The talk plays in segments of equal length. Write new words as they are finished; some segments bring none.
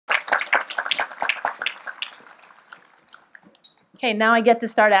Okay, now I get to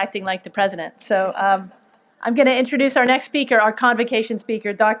start acting like the president. So I'm going to introduce our next speaker, our Convocation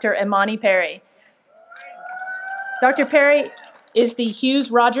speaker, Dr. Imani Perry. Dr. Perry is the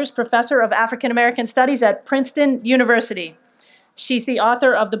Hughes Rogers Professor of African American Studies at Princeton University. She's the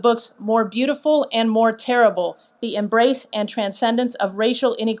author of the books More Beautiful and More Terrible, The Embrace and Transcendence of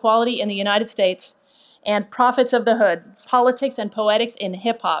Racial Inequality in the United States, and Prophets of the Hood, Politics and Poetics in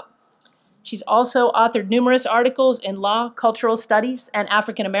Hip Hop. She's also authored numerous articles in law, cultural studies, and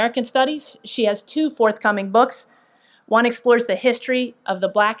African American studies. She has 2 forthcoming books. One explores the history of the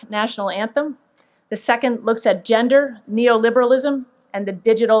Black national anthem. The second looks at gender, neoliberalism, and the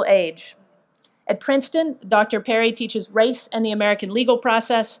digital age. At Princeton, Dr. Perry teaches race and the American legal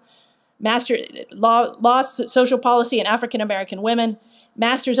process, law, social policy, and African American women,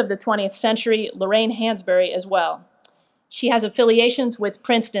 Masters of the 20th Century, Lorraine Hansberry as well. She has affiliations with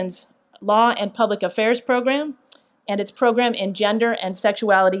Princeton's Law and Public Affairs program and its program in Gender and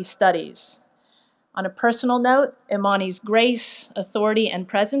Sexuality Studies. On a personal note, Imani's grace, authority, and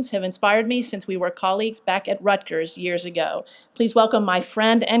presence have inspired me since we were colleagues back at Rutgers years ago. Please welcome my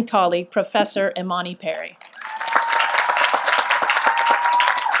friend and colleague, Professor Imani Perry.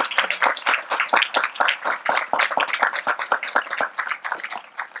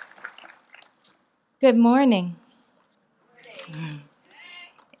 Good morning.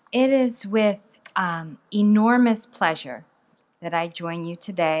 It is with enormous pleasure that I join you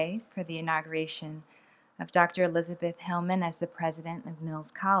today for the inauguration of Dr. Elizabeth Hillman as the president of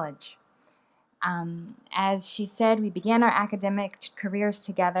Mills College. As she said, we began our academic careers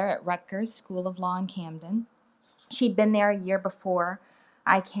together at Rutgers School of Law in Camden. She'd been there a year before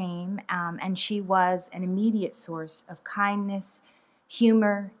I came, and she was an immediate source of kindness,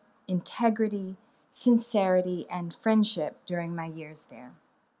 humor, integrity, sincerity, and friendship during my years there.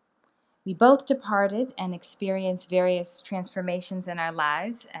 We both departed and experienced various transformations in our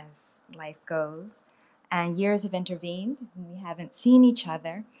lives as life goes, and years have intervened. We haven't seen each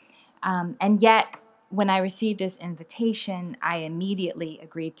other, and yet when I received this invitation, I immediately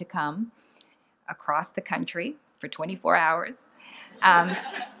agreed to come across the country for 24 hours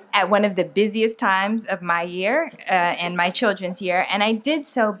at one of the busiest times of my year and my children's year, and I did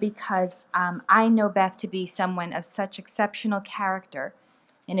so because I know Beth to be someone of such exceptional character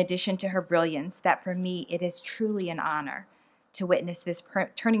in addition to her brilliance, that for me it is truly an honor to witness this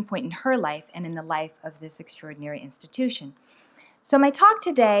turning point in her life and in the life of this extraordinary institution. So my talk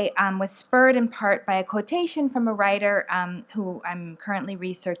today was spurred in part by a quotation from a writer who I'm currently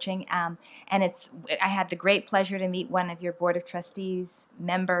researching, and I had the great pleasure to meet one of your Board of Trustees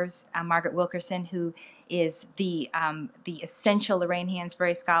members, Margaret Wilkerson, who is the essential Lorraine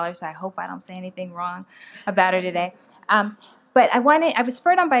Hansberry scholar, so I hope I don't say anything wrong about her today. But I was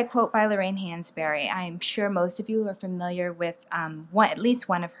spurred on by a quote by Lorraine Hansberry. I'm sure most of you are familiar with at least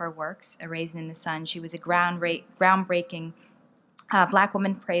one of her works, A Raisin in the Sun. She was a groundbreaking Black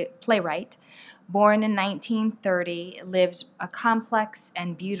woman playwright, born in 1930, lived a complex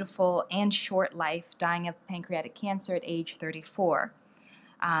and beautiful and short life, dying of pancreatic cancer at age 34.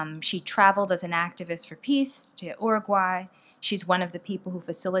 She traveled as an activist for peace to Uruguay. She's one of the people who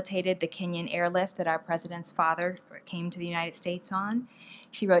facilitated the Kenyan airlift that our president's father came to the United States on.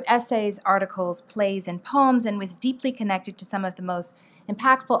 She wrote essays, articles, plays, and poems, and was deeply connected to some of the most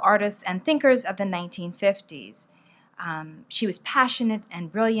impactful artists and thinkers of the 1950s. She was passionate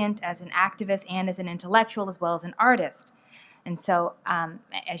and brilliant as an activist and as an intellectual, as well as an artist. And so,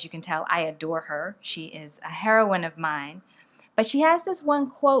 as you can tell, I adore her. She is a heroine of mine. But she has this one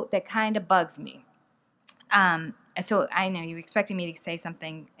quote that kind of bugs me. So I know you were expecting me to say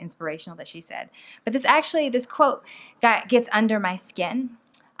something inspirational that she said. But this quote gets under my skin.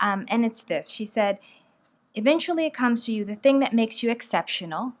 And it's this. She said, "Eventually it comes to you, the thing that makes you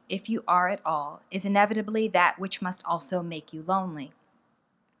exceptional, if you are at all, is inevitably that which must also make you lonely."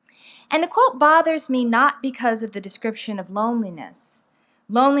 And the quote bothers me not because of the description of loneliness.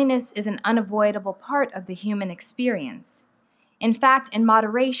 Loneliness is an unavoidable part of the human experience. In fact, in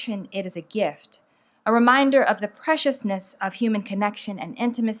moderation, it is a gift, a reminder of the preciousness of human connection and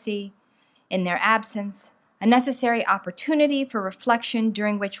intimacy. In their absence, a necessary opportunity for reflection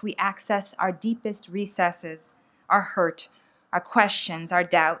during which we access our deepest recesses, our hurt, our questions, our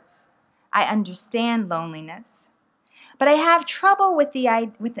doubts. I understand loneliness, but I have trouble with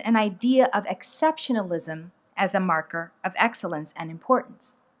an idea of exceptionalism as a marker of excellence and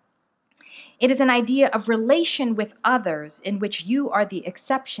importance. It is an idea of relation with others in which you are the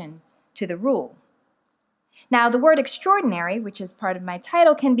exception to the rule. Now, the word extraordinary, which is part of my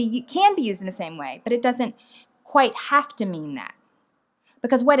title, can be used in the same way, but it doesn't quite have to mean that.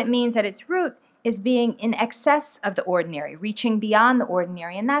 Because what it means at its root is being in excess of the ordinary, reaching beyond the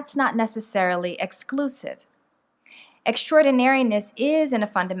ordinary, and that's not necessarily exclusive. Extraordinariness is, in a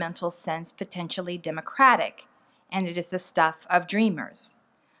fundamental sense, potentially democratic, and it is the stuff of dreamers.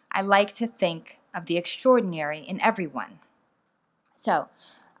 I like to think of the extraordinary in everyone. So,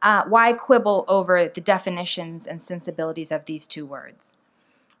 why quibble over the definitions and sensibilities of these two words?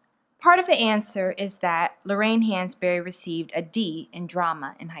 Part of the answer is that Lorraine Hansberry received a D in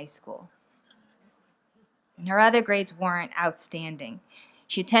drama in high school, and her other grades weren't outstanding.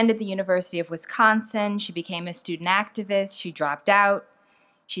 She attended the University of Wisconsin. She became a student activist. She dropped out.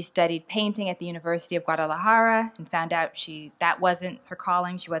 She studied painting at the University of Guadalajara and found out that wasn't her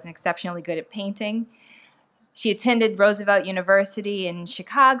calling. She wasn't exceptionally good at painting. She attended Roosevelt University in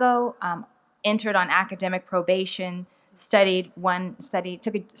Chicago, entered on academic probation, took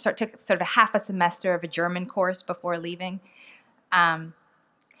sort of half a semester of a German course before leaving.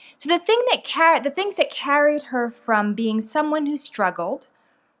 So the things that carried her from being someone who struggled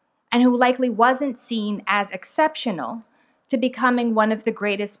and who likely wasn't seen as exceptional to becoming one of the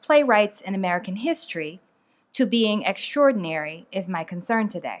greatest playwrights in American history to being extraordinary is my concern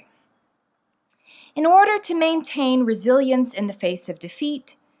today. In order to maintain resilience in the face of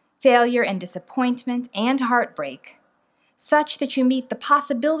defeat, failure and disappointment and heartbreak, such that you meet the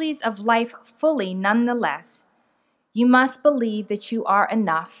possibilities of life fully nonetheless, you must believe that you are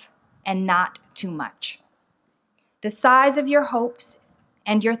enough and not too much. The size of your hopes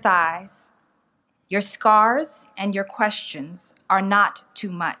and your thighs, your scars and your questions are not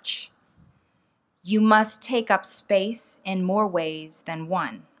too much. You must take up space in more ways than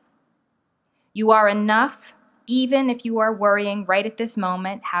one. You are enough even if you are worrying right at this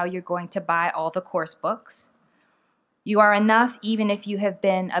moment how you're going to buy all the course books. You are enough even if you have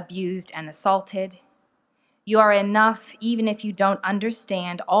been abused and assaulted. You are enough even if you don't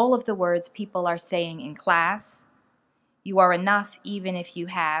understand all of the words people are saying in class. You are enough even if you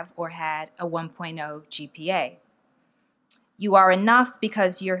have or had a 1.0 GPA. You are enough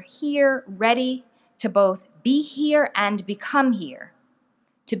because you're here ready to both be here and become here,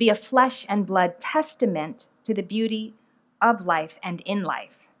 to be a flesh and blood testament to the beauty of life and in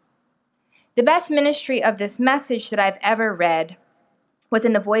life. The best ministry of this message that I've ever read was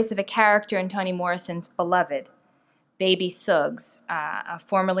in the voice of a character in Toni Morrison's Beloved, Baby Suggs, a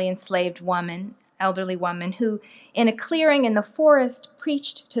formerly enslaved woman, elderly woman, who in a clearing in the forest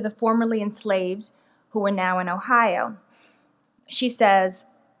preached to the formerly enslaved who were now in Ohio. She says,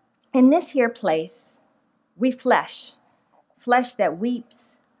 "In this here place, we flesh that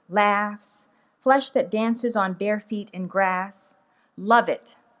weeps, laughs, flesh that dances on bare feet in grass. Love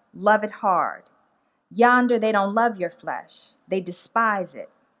it hard. Yonder they don't love your flesh, they despise it.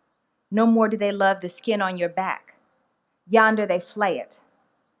 No more do they love the skin on your back. Yonder they flay it.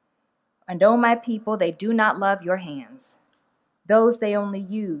 And oh, my people, they do not love your hands. Those they only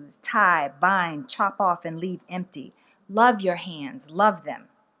use, tie, bind, chop off, and leave empty. Love your hands, love them.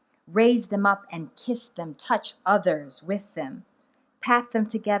 Raise them up and kiss them, touch others with them. Pat them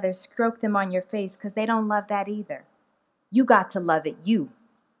together, stroke them on your face, because they don't love that either. You got to love it, you.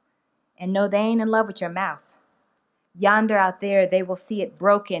 And no, they ain't in love with your mouth. Yonder out there, they will see it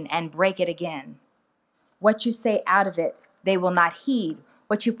broken and break it again. What you say out of it, they will not heed.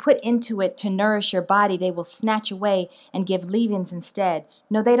 What you put into it to nourish your body, they will snatch away and give leavings instead.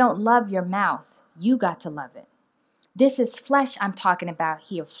 No, they don't love your mouth. You got to love it. This is flesh I'm talking about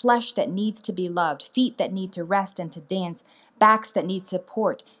here, flesh that needs to be loved, feet that need to rest and to dance, backs that need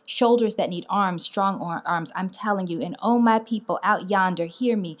support, shoulders that need arms, strong arms. I'm telling you, and oh, my people out yonder,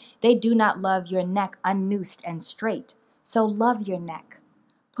 hear me. They do not love your neck unnoosed and straight. So love your neck.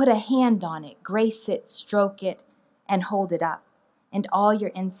 Put a hand on it, grace it, stroke it, and hold it up. And all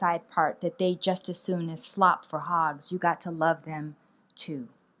your inside part that they just as soon as slop for hogs, you got to love them too.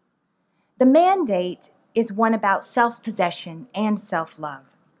 The mandate is one about self-possession and self-love.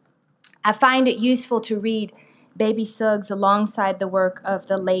 I find it useful to read Baby Suggs alongside the work of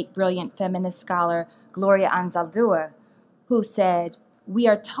the late brilliant feminist scholar Gloria Anzaldúa, who said, "We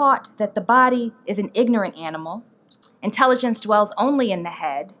are taught that the body is an ignorant animal. Intelligence dwells only in the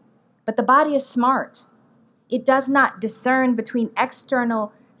head, but the body is smart. It does not discern between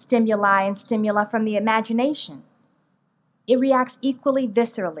external stimuli and stimuli from the imagination. It reacts equally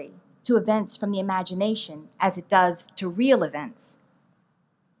viscerally to events from the imagination as it does to real events.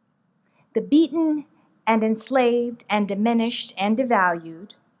 The beaten and enslaved and diminished and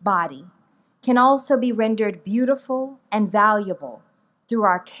devalued body can also be rendered beautiful and valuable through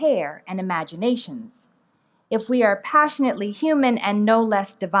our care and imaginations. If we are passionately human and no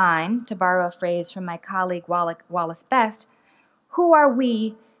less divine, to borrow a phrase from my colleague Wallace Best, who are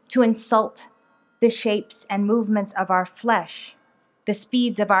we to insult the shapes and movements of our flesh, the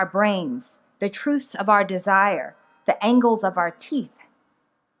speeds of our brains, the truths of our desire, the angles of our teeth.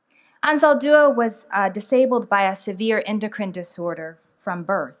 Anzaldúa was disabled by a severe endocrine disorder from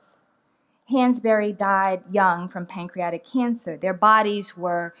birth. Hansberry died young from pancreatic cancer. Their bodies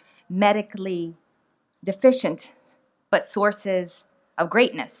were medically deficient, but sources of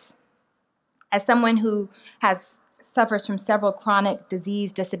greatness. As someone who suffers from several chronic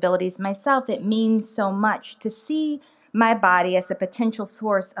disease disabilities myself, it means so much to see my body as the potential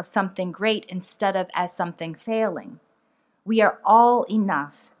source of something great instead of as something failing. We are all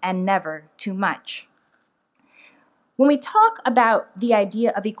enough and never too much. When we talk about the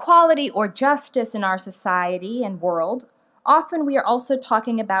idea of equality or justice in our society and world, often we are also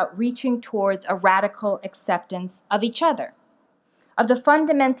talking about reaching towards a radical acceptance of each other, of the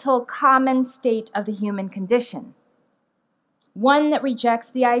fundamental common state of the human condition, one that rejects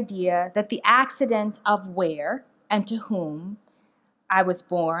the idea that the accident of where and to whom I was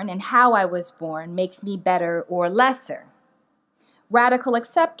born and how I was born makes me better or lesser. Radical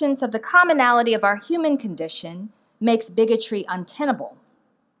acceptance of the commonality of our human condition makes bigotry untenable.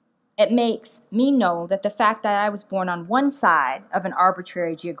 It makes me know that the fact that I was born on one side of an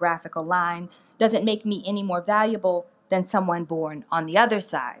arbitrary geographical line doesn't make me any more valuable than someone born on the other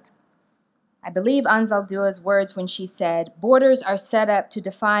side. I believe Anzaldúa's words when she said, "Borders are set up to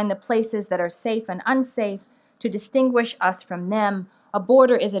define the places that are safe and unsafe, to distinguish us from them. A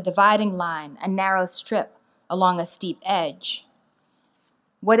border is a dividing line, a narrow strip along a steep edge."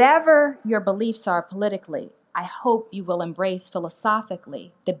 Whatever your beliefs are politically, I hope you will embrace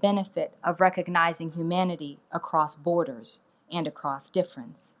philosophically the benefit of recognizing humanity across borders and across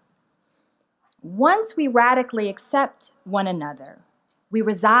difference. Once we radically accept one another, we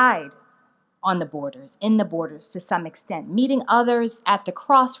reside on the borders, in the borders to some extent, meeting others at the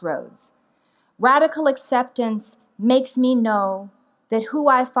crossroads. Radical acceptance makes me know that who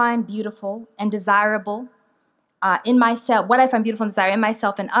I find beautiful and desirable in myself, what I find beautiful and desirable in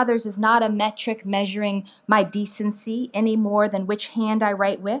myself and others is not a metric measuring my decency any more than which hand I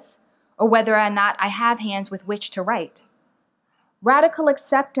write with, or whether or not I have hands with which to write. Radical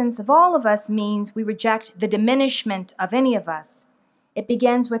acceptance of all of us means we reject the diminishment of any of us. It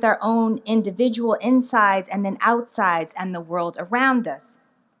begins with our own individual insides and then outsides and the world around us.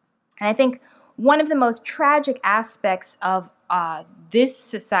 And I think one of the most tragic aspects of this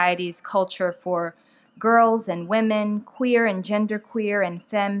society's culture for girls and women, queer and genderqueer and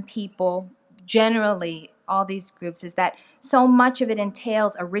femme people, generally all these groups, is that so much of it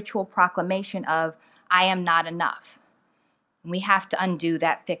entails a ritual proclamation of, I am not enough. And we have to undo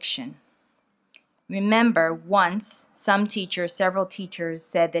that fiction. Remember, once some teachers, several teachers,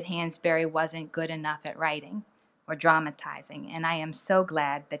 said that Hansberry wasn't good enough at writing or dramatizing, and I am so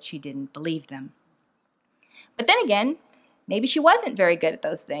glad that she didn't believe them. But then again, maybe she wasn't very good at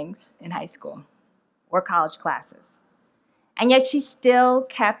those things in high school or college classes. And yet she still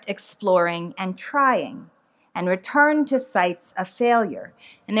kept exploring and trying and returned to sites of failure.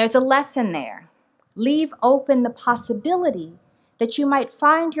 And there's a lesson there. Leave open the possibility that you might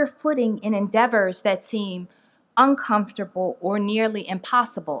find your footing in endeavors that seem uncomfortable or nearly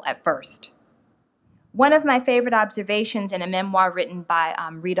impossible at first. One of my favorite observations in a memoir written by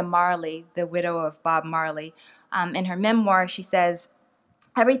Rita Marley, the widow of Bob Marley, in her memoir, she says,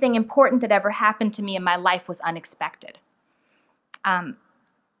 "Everything important that ever happened to me in my life was unexpected." And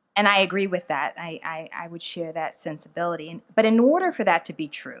I agree with that. I would share that sensibility. But in order for that to be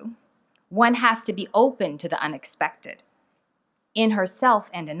true, one has to be open to the unexpected in herself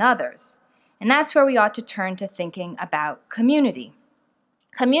and in others. And that's where we ought to turn to thinking about community.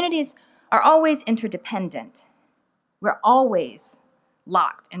 Communities are always interdependent. We're always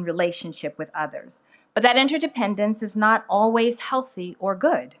locked in relationship with others. But that interdependence is not always healthy or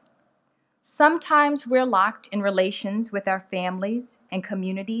good. Sometimes we're locked in relations with our families and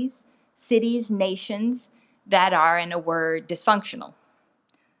communities, cities, nations that are, in a word, dysfunctional.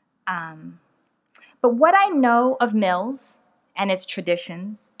 But what I know of Mills and its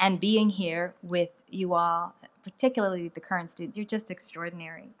traditions, and being here with you all, particularly the current students, you're just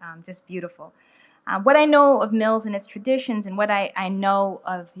extraordinary, just beautiful. What I know of Mills and its traditions and what I know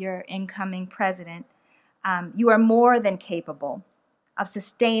of your incoming president, you are more than capable of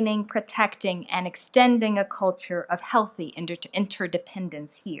sustaining, protecting, and extending a culture of healthy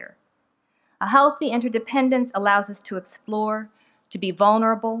interdependence here. A healthy interdependence allows us to explore, to be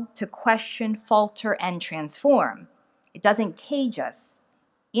vulnerable, to question, falter, and transform. It doesn't cage us,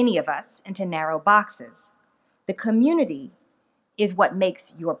 any of us, into narrow boxes. The community is what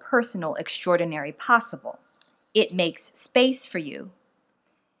makes your personal extraordinary possible. It makes space for you,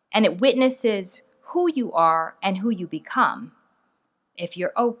 and it witnesses who you are and who you become if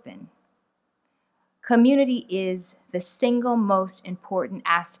you're open. Community is the single most important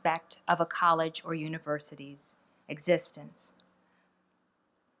aspect of a college or university's existence.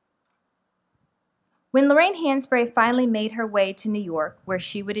 When Lorraine Hansberry finally made her way to New York, where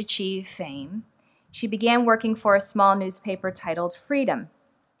she would achieve fame, she began working for a small newspaper titled Freedom,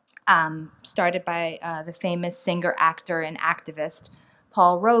 started by the famous singer, actor, and activist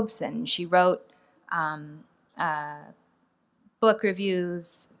Paul Robeson. She wrote book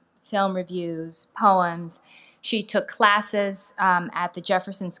reviews, film reviews, poems. She took classes at the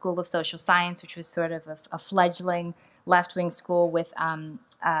Jefferson School of Social Science, which was sort of a fledgling left-wing school with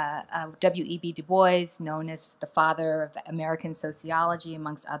W.E.B. Du Bois, known as the father of American sociology,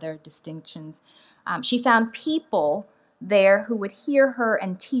 amongst other distinctions. She found people there who would hear her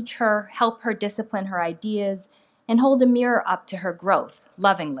and teach her, help her discipline her ideas, and hold a mirror up to her growth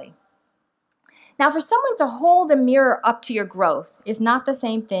lovingly. Now, for someone to hold a mirror up to your growth is not the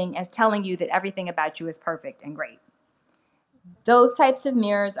same thing as telling you that everything about you is perfect and great. Those types of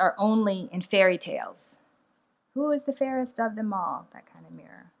mirrors are only in fairy tales. Who is the fairest of them all? That kind of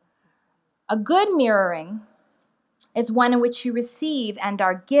mirror. A good mirroring is one in which you receive and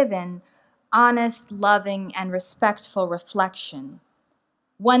are given honest, loving, and respectful reflection,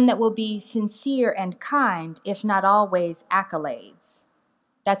 one that will be sincere and kind, if not always accolades.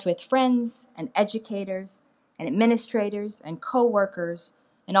 That's with friends and educators and administrators and co-workers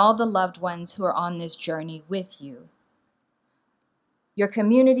and all the loved ones who are on this journey with you. Your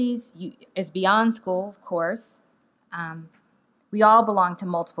communities is beyond school, of course. We all belong to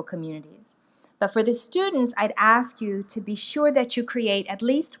multiple communities. But for the students, I'd ask you to be sure that you create at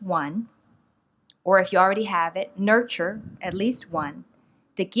least one, or if you already have it, nurture at least one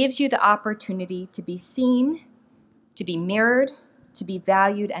that gives you the opportunity to be seen, to be mirrored, to be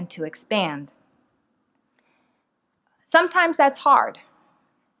valued, and to expand. Sometimes that's hard.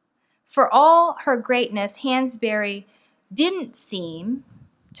 For all her greatness, Hansberry didn't seem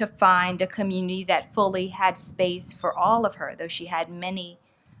to find a community that fully had space for all of her, though she had many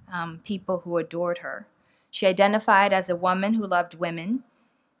people who adored her. She identified as a woman who loved women.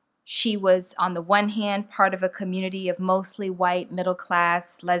 She was, on the one hand, part of a community of mostly white,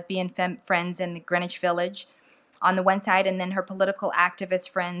 middle-class, lesbian friends in the Greenwich Village, on the one side, and then her political activist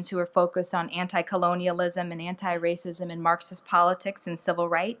friends who were focused on anti-colonialism and anti-racism and Marxist politics and civil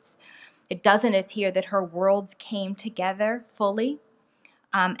rights. It doesn't appear that her worlds came together fully.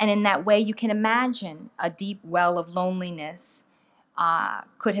 And in that way, you can imagine a deep well of loneliness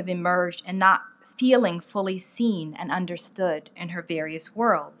could have emerged and not feeling fully seen and understood in her various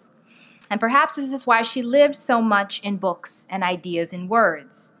worlds. And perhaps this is why she lived so much in books and ideas and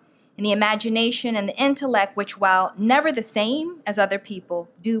words, in the imagination and the intellect, which, while never the same as other people,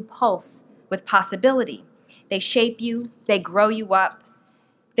 do pulse with possibility. They shape you, they grow you up,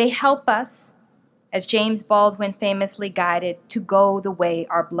 they help us, as James Baldwin famously guided, to go the way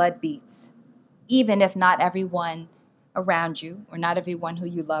our blood beats, even if not everyone around you or not everyone who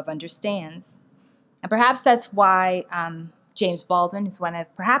you love understands. And perhaps that's why James Baldwin, who's one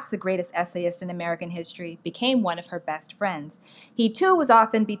of perhaps the greatest essayists in American history, became one of her best friends. He too was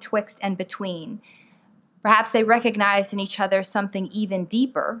often betwixt and between. Perhaps they recognized in each other something even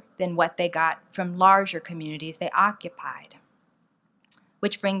deeper than what they got from larger communities they occupied.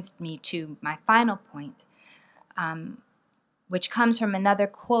 Which brings me to my final point, which comes from another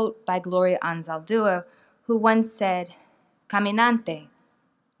quote by Gloria Anzaldúa, who once said, "Caminante,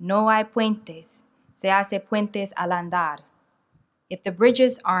 no hay puentes, se hace puentes al andar." If the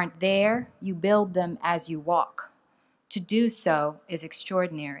bridges aren't there, you build them as you walk. To do so is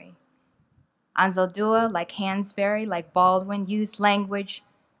extraordinary. Anzaldúa, like Hansberry, like Baldwin, used language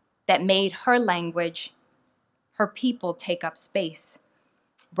that made her language, her people, take up space,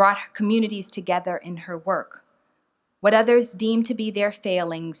 brought her communities together in her work. What others deemed to be their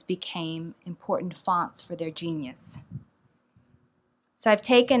failings became important fonts for their genius. So I've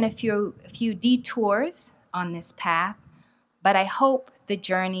taken a few detours on this path, but I hope the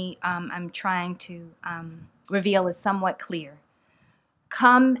journey I'm trying to reveal is somewhat clear.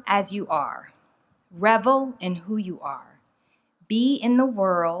 Come as you are. Revel in who you are. Be in the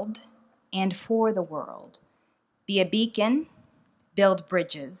world and for the world. Be a beacon, build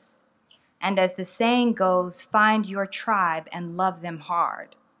bridges. And as the saying goes, find your tribe and love them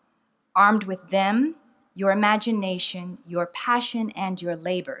hard. Armed with them, your imagination, your passion, and your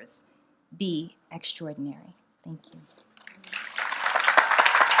labors, be extraordinary. Thank you.